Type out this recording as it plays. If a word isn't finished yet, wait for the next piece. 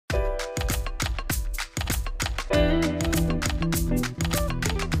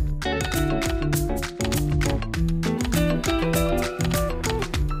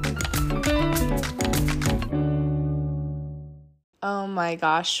my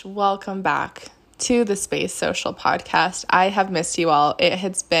gosh, welcome back to the Space Social Podcast. I have missed you all. I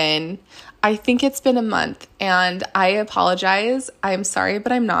think it's been a month, and I apologize. I'm sorry,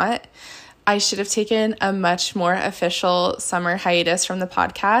 but I'm not. I should have taken a much more official summer hiatus from the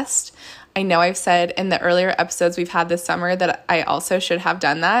podcast. I know I've said in the earlier episodes we've had this summer that I also should have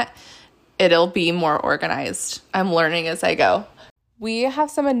done that. It'll be more organized. I'm learning as I go. We have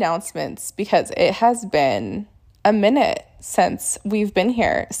some announcements because it has been a minute since we've been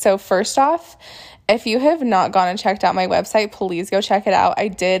here. So first off, if you have not gone and checked out my website, please go check it out. I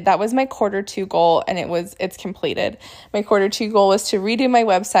did. That was my Q2 goal, and it's completed. My Q2 goal was to redo my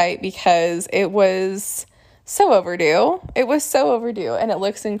website because it was so overdue. It was so overdue, and it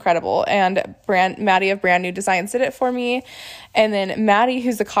looks incredible. And Maddie of Brand New Designs did it for me. And then Maddie,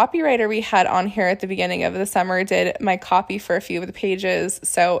 who's the copywriter we had on here at the beginning of the summer, did my copy for a few of the pages.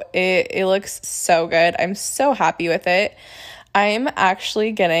 So it looks so good. I'm so happy with it. I'm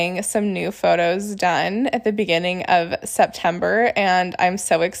actually getting some new photos done at the beginning of September, and I'm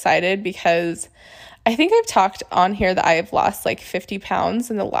so excited because I think I've talked on here that I have lost like 50 pounds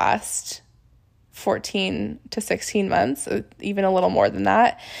in the last 14 to 16 months, even a little more than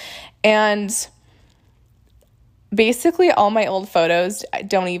that. And basically all my old photos, I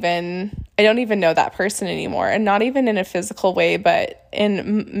don't even know that person anymore, and not even in a physical way, but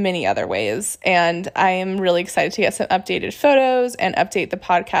in many other ways. And I am really excited to get some updated photos and update the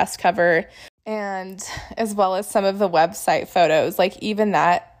podcast cover, and as well as some of the website photos, like even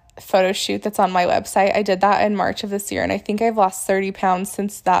that photo shoot that's on my website. I did that in March of this year, and I think I've lost 30 pounds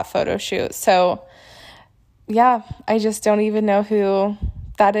since that photo shoot. So yeah, I just don't even know who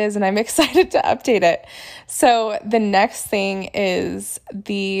that is, and I'm excited to update it. So the next thing is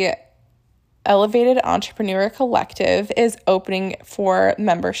the Elevated Entrepreneur Collective is opening for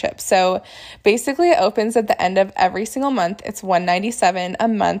membership. So basically it opens at the end of every single month. It's $197 a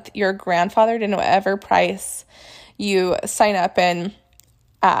month. You're grandfathered in whatever price you sign up in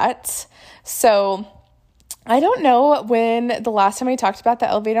at. So I don't know when the last time I talked about the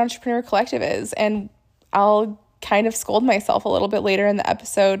Elevated Entrepreneur Collective is, and I'll kind of scold myself a little bit later in the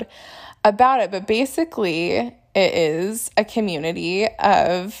episode about it, but basically it is a community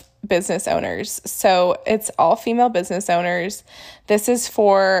of business owners. So it's all female business owners. This is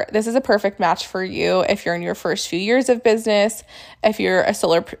a perfect match for you if you're in your first few years of business, if you're a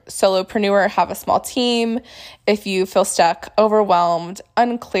solopreneur, have a small team, if you feel stuck, overwhelmed,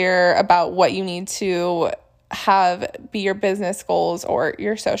 unclear about what you need to have be your business goals or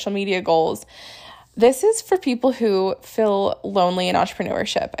your social media goals. This is for people who feel lonely in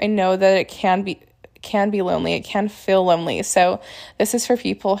entrepreneurship. I know that it can be lonely. It can feel lonely. So this is for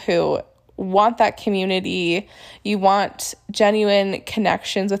people who want that community. You want genuine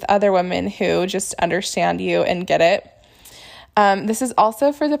connections with other women who just understand you and get it. This is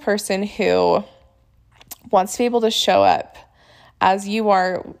also for the person who wants to be able to show up as you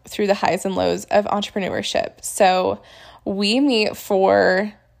are through the highs and lows of entrepreneurship. So we meet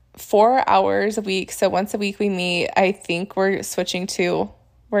for 4 hours a week. So once a week we meet. I think we're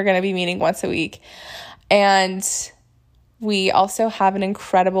going to be meeting once a week. And we also have an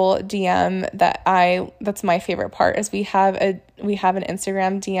incredible DM that's my favorite part is we have an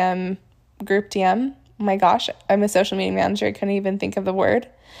Instagram DM, group DM. Oh my gosh, I'm a social media manager. I couldn't even think of the word.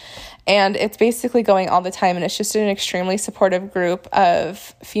 And it's basically going all the time. And it's just an extremely supportive group of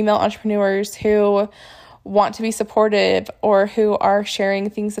female entrepreneurs who want to be supportive or who are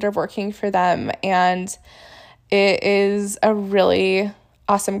sharing things that are working for them. And it is a really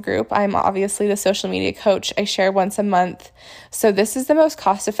awesome group. I'm obviously the social media coach. I share once a month. So this is the most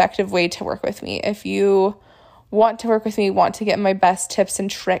cost-effective way to work with me. If you want to work with me, want to get my best tips and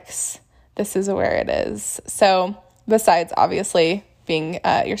tricks, this is where it is. So besides obviously being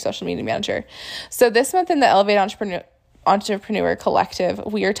your social media manager. So this month in the Elevate Entrepreneur Collective,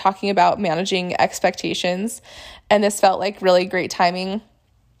 we are talking about managing expectations. And this felt like really great timing,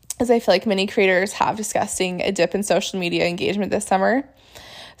 as I feel like many creators have discussing a dip in social media engagement this summer.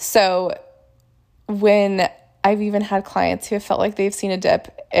 So when I've even had clients who have felt like they've seen a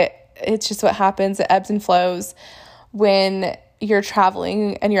dip, it's just what happens. It ebbs and flows. When you're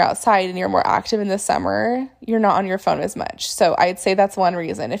traveling and you're outside and you're more active in the summer, you're not on your phone as much. So I'd say that's one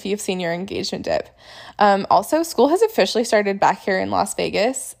reason if you've seen your engagement dip. Also, school has officially started back here in Las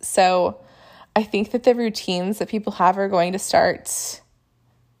Vegas. So I think that the routines that people have are going to start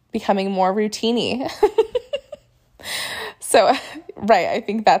becoming more routine-y. So, right, I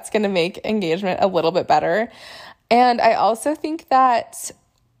think that's going to make engagement a little bit better. And I also think that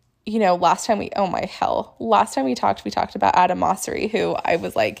last time we talked about Adam Mosseri, who I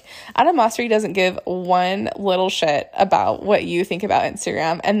was like, Adam Mosseri doesn't give one little shit about what you think about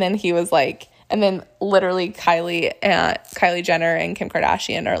Instagram. And then he was like, and then literally Kylie Jenner and Kim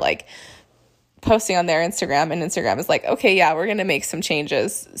Kardashian are like posting on their Instagram, and Instagram is like, okay, yeah, we're going to make some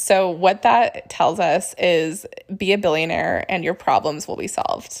changes. So what that tells us is be a billionaire and your problems will be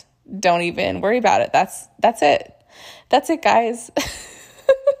solved. Don't even worry about it. That's it. That's it, guys.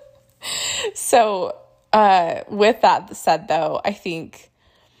 So with that said, though, I think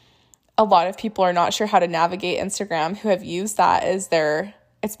a lot of people are not sure how to navigate Instagram who have used that as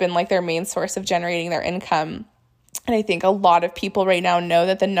it's been like their main source of generating their income. And I think a lot of people right now know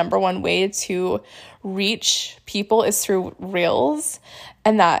that the number one way to reach people is through Reels,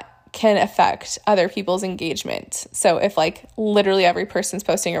 and that can affect other people's engagement. So if like literally every person's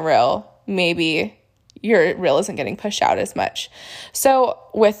posting a Reel, maybe your Reel isn't getting pushed out as much. So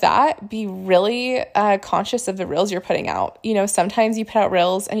with that, be really conscious of the Reels you're putting out. Sometimes you put out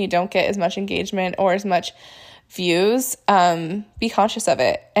Reels and you don't get as much engagement or as much views. Be conscious of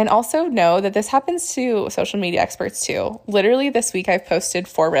it. And also know that this happens to social media experts too. Literally this week I've posted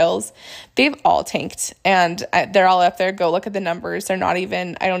 4 Reels. They've all tanked and they're all up there. Go look at the numbers. I don't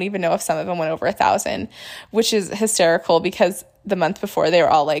even know if some of them went over 1,000, which is hysterical because the month before they were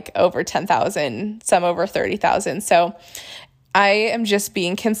all like over 10,000, some over 30,000. So I am just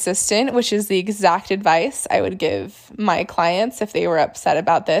being consistent, which is the exact advice I would give my clients if they were upset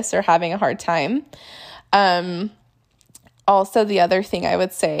about this or having a hard time. Also, the other thing I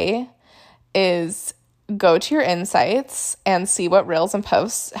would say is go to your insights and see what Reels and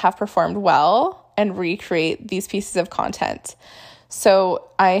posts have performed well and recreate these pieces of content. So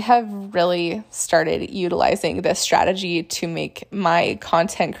I have really started utilizing this strategy to make my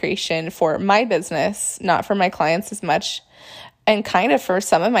content creation for my business, not for my clients as much, and kind of for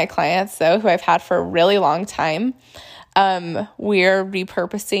some of my clients, though, who I've had for a really long time. We're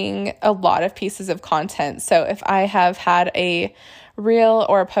repurposing a lot of pieces of content. So if I have had a Reel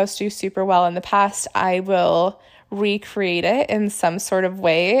or a post do super well in the past, I will recreate it in some sort of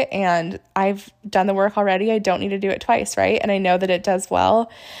way. And I've done the work already. I don't need to do it twice, right? And I know that it does well.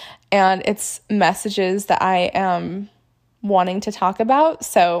 And it's messages that I am wanting to talk about.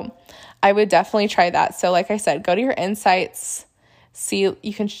 So I would definitely try that. So like I said, go to your insights, see,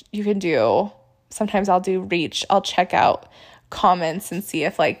 you can do, sometimes I'll do reach. I'll check out comments and see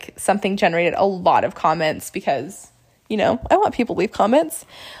if like something generated a lot of comments because, I want people to leave comments.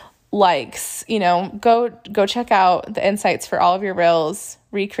 Likes, go check out the insights for all of your Reels,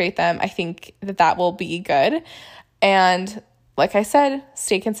 recreate them. I think that will be good. And like I said,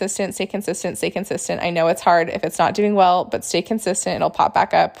 stay consistent. I know it's hard if it's not doing well, but stay consistent. It'll pop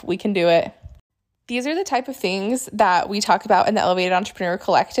back up. We can do it. These are the type of things that we talk about in the Elevated Entrepreneur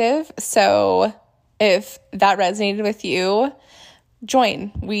Collective. So if that resonated with you,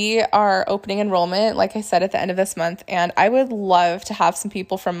 join. We are opening enrollment, like I said, at the end of this month, and I would love to have some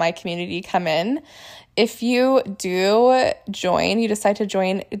people from my community come in. If you do join, you decide to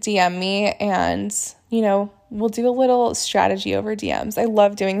join, DM me, and, we'll do a little strategy over DMs. I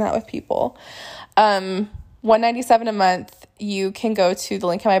love doing that with people. $197 a month. You can go to the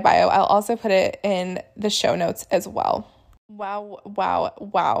link in my bio. I'll also put it in the show notes as well.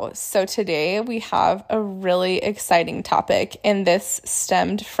 Wow. So today we have a really exciting topic, and this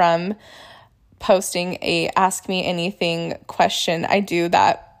stemmed from posting a Ask Me Anything question. I do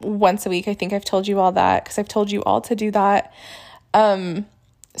that once a week. I think I've told you all that because I've told you all to do that.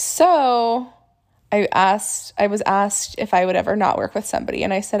 So I was asked if I would ever not work with somebody,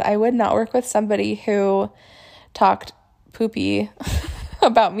 and I said I would not work with somebody who talked poopy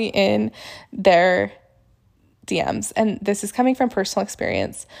about me in their DMs. And this is coming from personal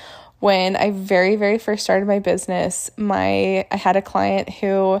experience. When I very, very first started my business, I had a client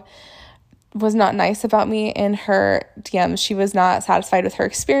who was not nice about me in her DMs. She was not satisfied with her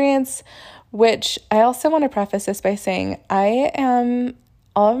experience, which I also want to preface this by saying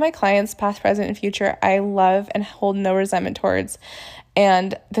all of my clients, past, present, and future, I love and hold no resentment towards.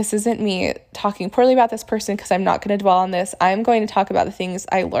 And this isn't me talking poorly about this person because I'm not going to dwell on this. I'm going to talk about the things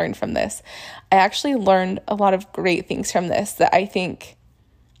I learned from this. I actually learned a lot of great things from this that I think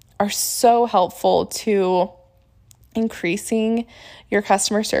are so helpful to increasing your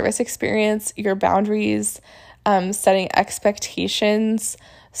customer service experience, your boundaries, setting expectations.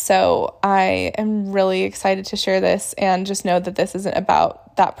 So I am really excited to share this, and just know that this isn't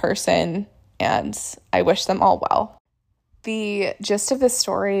about that person, and I wish them all well. The gist of this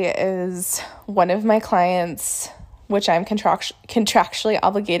story is one of my clients which I'm contractually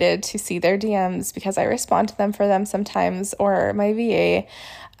obligated to see their DMs because I respond to them for them sometimes, or my VA,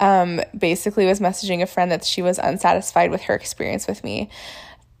 basically was messaging a friend that she was unsatisfied with her experience with me.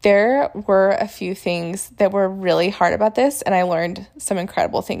 There were a few things that were really hard about this, and I learned some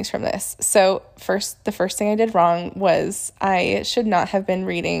incredible things from this. So the first thing I did wrong was I should not have been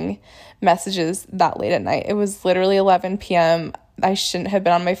reading messages that late at night. It was literally 11 p.m. I shouldn't have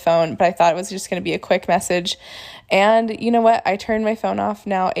been on my phone, but I thought it was just going to be a quick message. And you know what? I turned my phone off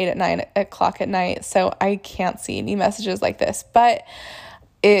now 9 o'clock at night, so I can't see any messages like this. But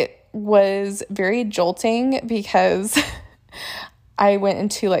it was very jolting because I went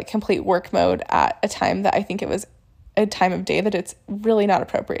into like complete work mode at a time that I think it was a time of day that it's really not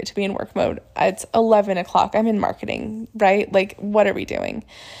appropriate to be in work mode. It's 11 o'clock. I'm in marketing, right? Like, what are we doing?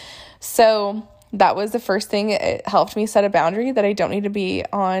 So that was the first thing. It helped me set a boundary that I don't need to be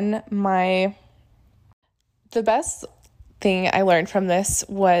on my... The best thing I learned from this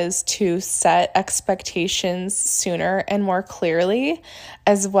was to set expectations sooner and more clearly,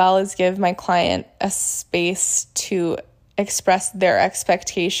 as well as give my client a space to express their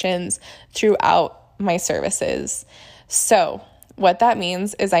expectations throughout my services. So what that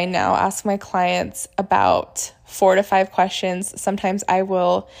means is I now ask my clients about 4 to 5 questions. Sometimes I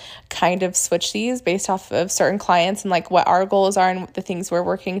will kind of switch these based off of certain clients and like what our goals are and the things we're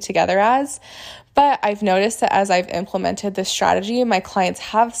working together as. But I've noticed that as I've implemented this strategy, my clients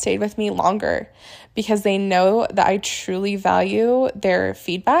have stayed with me longer because they know that I truly value their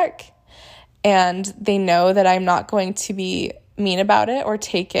feedback, and they know that I'm not going to be mean about it or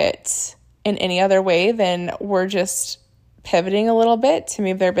take it in any other way than we're just pivoting a little bit to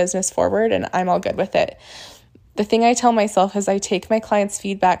move their business forward, and I'm all good with it. The thing I tell myself is I take my clients'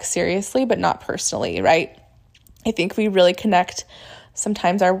 feedback seriously, but not personally, right? I think we really connect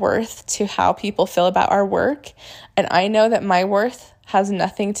sometimes our worth to how people feel about our work, and I know that my worth has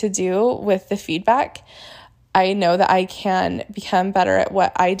nothing to do with the feedback. I know that I can become better at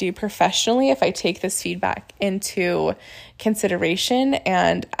what I do professionally if I take this feedback into consideration.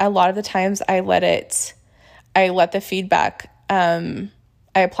 And a lot of the times I let the feedback, I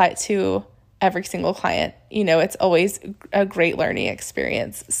apply it to every single client. You know, it's always a great learning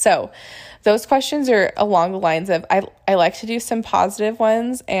experience. So those questions are along the lines of, I like to do some positive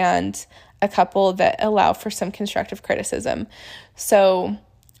ones and a couple that allow for some constructive criticism. So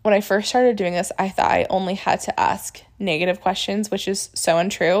when I first started doing this, I thought I only had to ask negative questions, which is so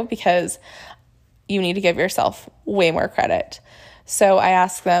untrue because you need to give yourself way more credit. So I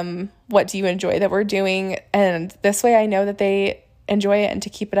ask them, what do you enjoy that we're doing? And this way I know that they enjoy it and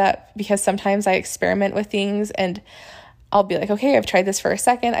to keep it up, because sometimes I experiment with things and I'll be like, okay, I've tried this for a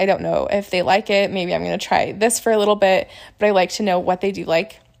second. I don't know if they like it. Maybe I'm going to try this for a little bit, but I like to know what they do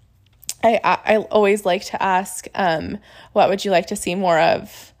like. I always like to ask, what would you like to see more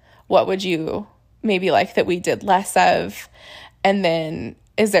of? What would you maybe like that we did less of? And then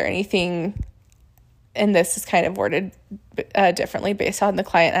is there anything, and this is kind of worded differently based on the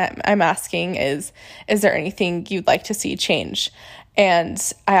client I'm asking, is there anything you'd like to see change? And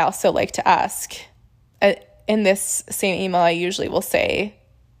I also like to ask, in this same email, I usually will say,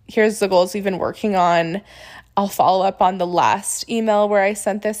 here's the goals we've been working on. I'll follow up on the last email where I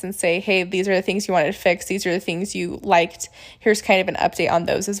sent this and say, hey, these are the things you wanted to fix. These are the things you liked. Here's kind of an update on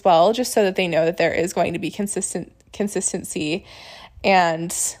those as well, just so that they know that there is going to be consistency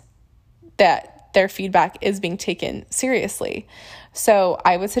and that their feedback is being taken seriously. So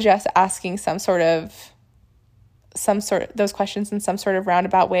I would suggest asking those questions in some sort of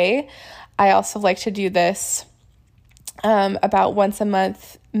roundabout way. I also like to do this about once a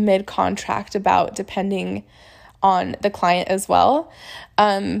month mid-contract, about depending on the client as well.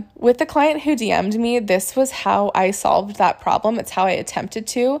 With the client who DM'd me, this was how I solved that problem. It's how I attempted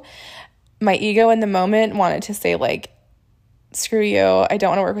to. My ego in the moment wanted to say like, screw you, I don't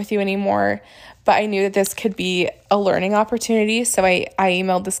want to work with you anymore. But I knew that this could be a learning opportunity. So I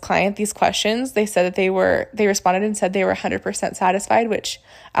emailed this client these questions. They said that they responded and said they were 100% satisfied, which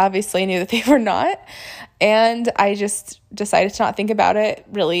obviously I knew that they were not. And I just decided to not think about it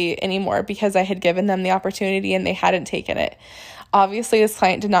really anymore because I had given them the opportunity and they hadn't taken it. Obviously, this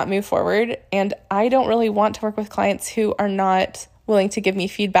client did not move forward, and I don't really want to work with clients who are not willing to give me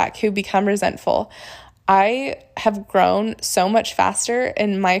feedback, who become resentful. I have grown so much faster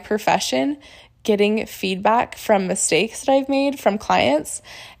in my profession getting feedback from mistakes that I've made from clients,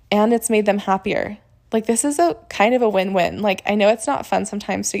 and it's made them happier. Like, this is a kind of a win-win. Like, I know it's not fun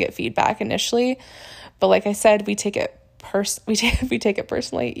sometimes to get feedback initially, but like I said, we take it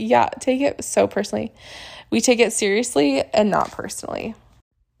personally. Yeah, take it so personally. We take it seriously and not personally.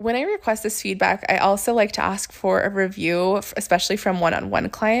 when I request this feedback, I also like to ask for a review, especially from one-on-one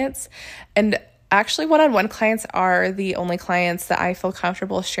clients. And actually, one-on-one clients are the only clients that I feel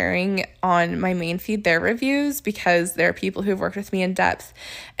comfortable sharing on my main feed their reviews, because they're people who've worked with me in depth.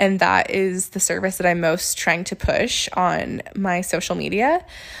 And that is the service that I'm most trying to push on my social media.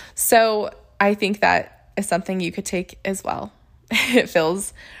 So I think that is something you could take as well. It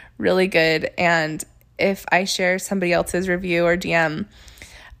feels really good. And if I share somebody else's review or DM,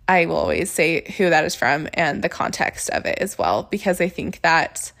 I will always say who that is from and the context of it as well, because I think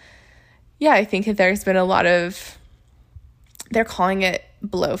that, I think that there's been a lot of, they're calling it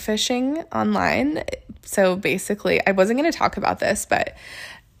blow fishing online. So basically, I wasn't going to talk about this, but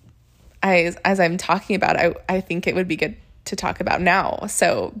as I'm talking about it, I think it would be good to talk about now.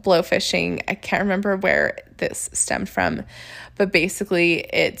 So blow fishing, I can't remember where this stemmed from, but basically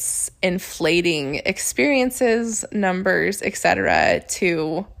it's inflating experiences, numbers, etc.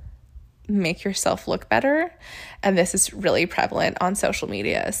 to make yourself look better. And this is really prevalent on social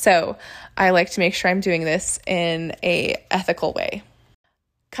media. So I like to make sure I'm doing this in an ethical way.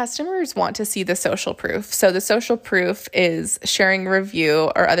 Customers want to see the social proof. So the social proof is sharing a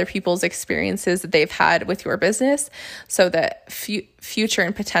review or other people's experiences that they've had with your business, so that future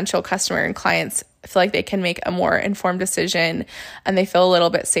and potential customer and clients feel like they can make a more informed decision, and they feel a little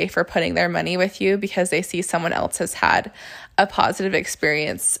bit safer putting their money with you because they see someone else has had a positive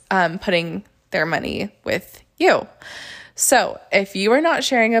experience putting their money with you. So if you are not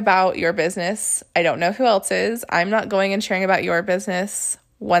sharing about your business, I don't know who else is. I'm not going and sharing about your business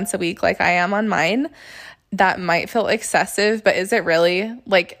once a week like I am on mine. That might feel excessive, but is it really?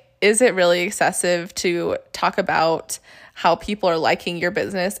 Is it really excessive to talk about how people are liking your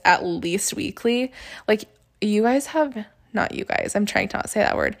business at least weekly? You guys have, not you guys, I'm trying to not say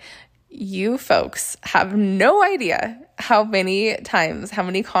that word. You folks have no idea how many times, how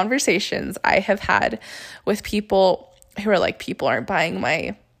many conversations I have had with people who are like, people aren't buying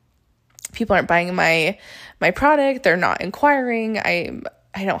my product. They're not inquiring.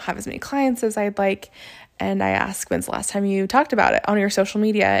 I don't have as many clients as I'd like. And I ask, when's the last time you talked about it on your social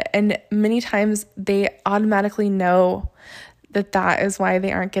media? And many times they automatically know that is why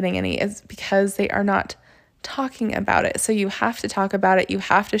they aren't getting any, is because they are not talking about it. So you have to talk about it. You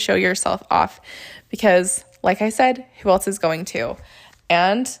have to show yourself off, because like I said, who else is going to?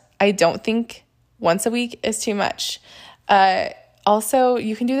 And I don't think once a week is too much. Also,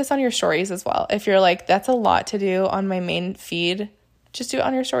 you can do this on your stories as well. If you're like, that's a lot to do on my main feed, just do it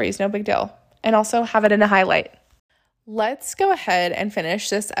on your stories. No big deal. And also have it in a highlight. Let's go ahead and finish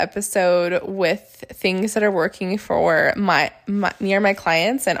this episode with things that are working for my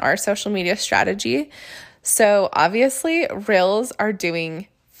clients and our social media strategy. So obviously, Reels are doing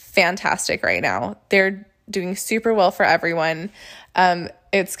fantastic right now. They're doing super well for everyone.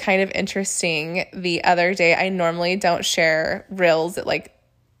 It's kind of interesting. The other day, I normally don't share Reels.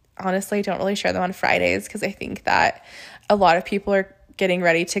 Honestly, I don't really share them on Fridays because I think that a lot of people are getting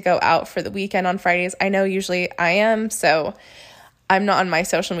ready to go out for the weekend on Fridays. I know usually I am, so I'm not on my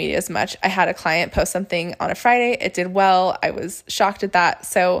social media as much. I had a client post something on a Friday. It did well. I was shocked at that.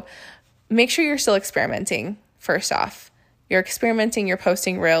 So make sure you're still experimenting. First off, you're experimenting, you're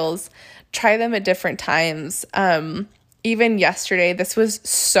posting Reels, try them at different times. Even yesterday, this was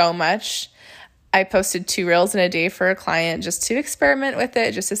so much. I posted 2 Reels in a day for a client just to experiment with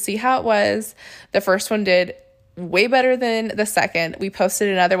it, just to see how it was. The first one did way better than the second. We posted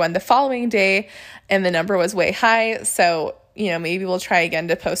another one the following day and the number was way high. So, maybe we'll try again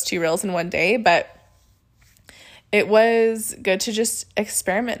to post 2 Reels in one day, but it was good to just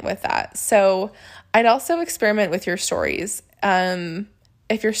experiment with that. So I'd also experiment with your stories.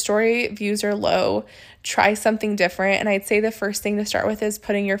 If your story views are low, try something different. And I'd say the first thing to start with is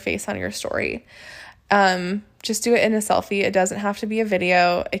putting your face on your story. Just do it in a selfie. It doesn't have to be a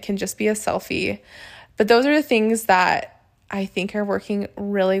video. It can just be a selfie. But those are the things that I think are working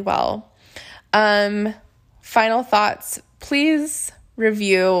really well. Final thoughts, please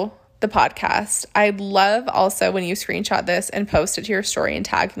review the podcast. I'd love also when you screenshot this and post it to your story and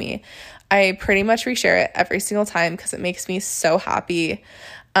tag me. I pretty much reshare it every single time because it makes me so happy.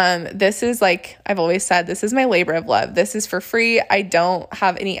 This is, like I've always said, this is my labor of love. This is for free. I don't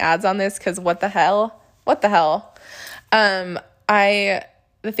have any ads on this because what the hell?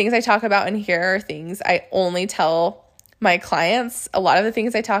 The things I talk about in here are things I only tell my clients. A lot of the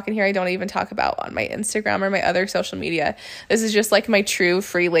things I talk in here, I don't even talk about on my Instagram or my other social media. This is just like my true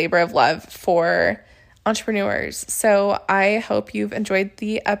free labor of love for entrepreneurs. So I hope you've enjoyed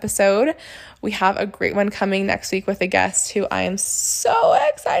the episode. We have a great one coming next week with a guest who I am so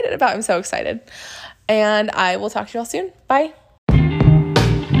excited about. I'm so excited. And I will talk to you all soon. Bye.